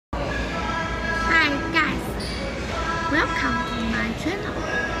Welcome to my channel.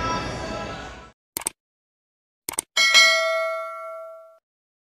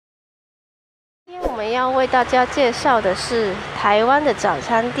 今天我们要为大家介绍的是台湾的早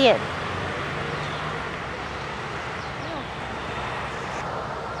餐店。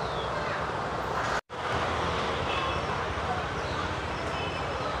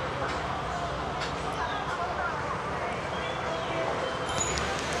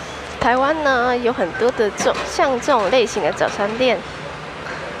台湾呢有很多的像这种类型的早餐店，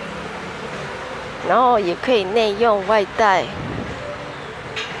然后也可以内用外带。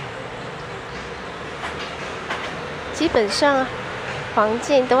基本上环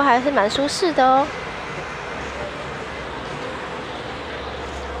境都还是蛮舒适的哦。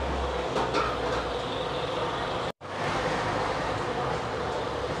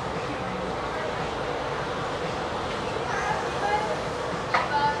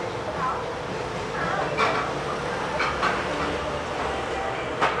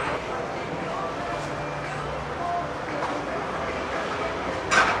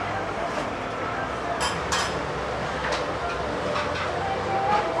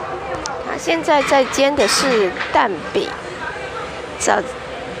现在在煎的是蛋饼，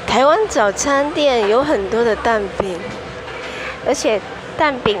台湾早餐店有很多的蛋饼，而且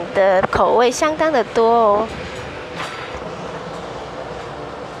蛋饼的口味相当的多哦。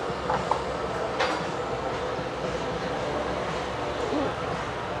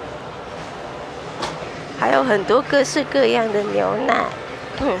还有很多各式各样的牛奶，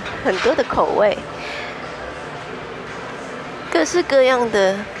很多的口味，各式各样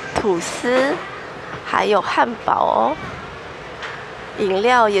的吐司，还有汉堡哦。饮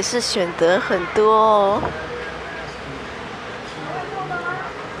料也是选择很多哦。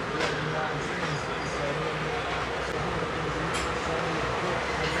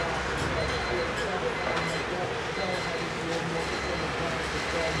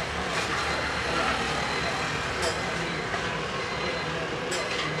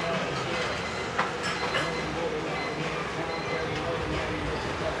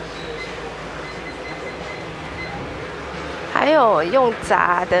还有用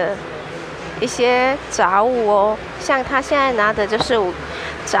炸的一些杂物哦，像他现在拿的就是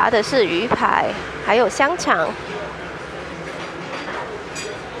炸的是鱼排，还有香肠。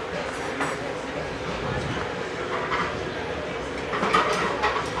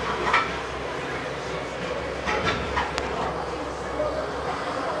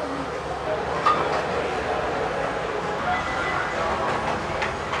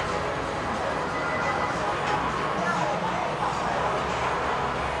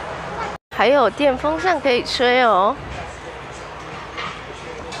还有电风扇可以吹哦。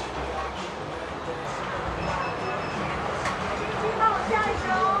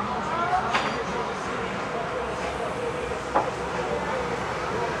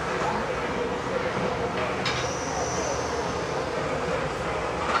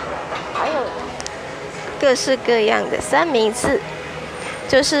还有各式各样的三明治，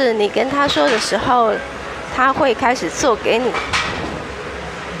就是你跟他说的时候，他会开始做给你。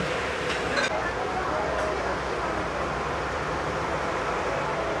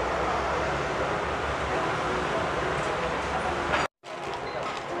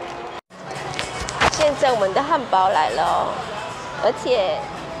现在我们的汉堡来了哦，而且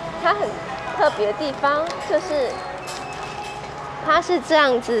它很特别的地方就是，它是这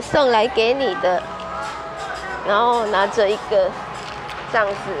样子送来给你的，然后拿着一个这样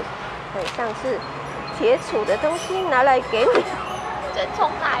子很像是铁杵的东西拿来给你，真冲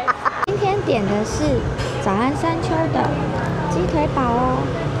来。今天点的是早安山丘的鸡腿堡哦，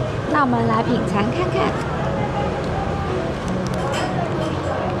那我们来品尝看看。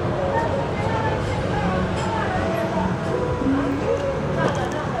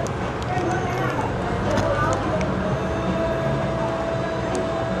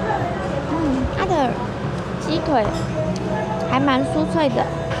它的鸡腿还蛮酥脆的，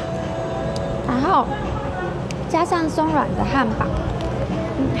然后加上松软的汉堡，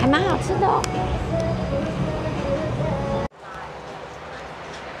还蛮好吃的哦。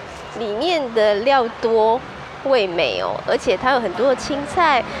里面的料多味美哦，而且它有很多的青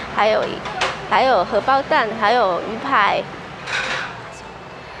菜，还有荷包蛋，还有鱼排，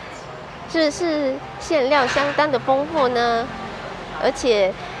是不是馅料相当的丰富呢？而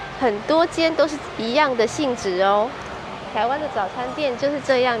且很多间都是一样的性质哦。台湾的早餐店就是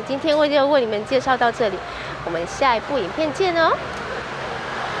这样。今天就为你们介绍到这里，我们下一部影片见哦。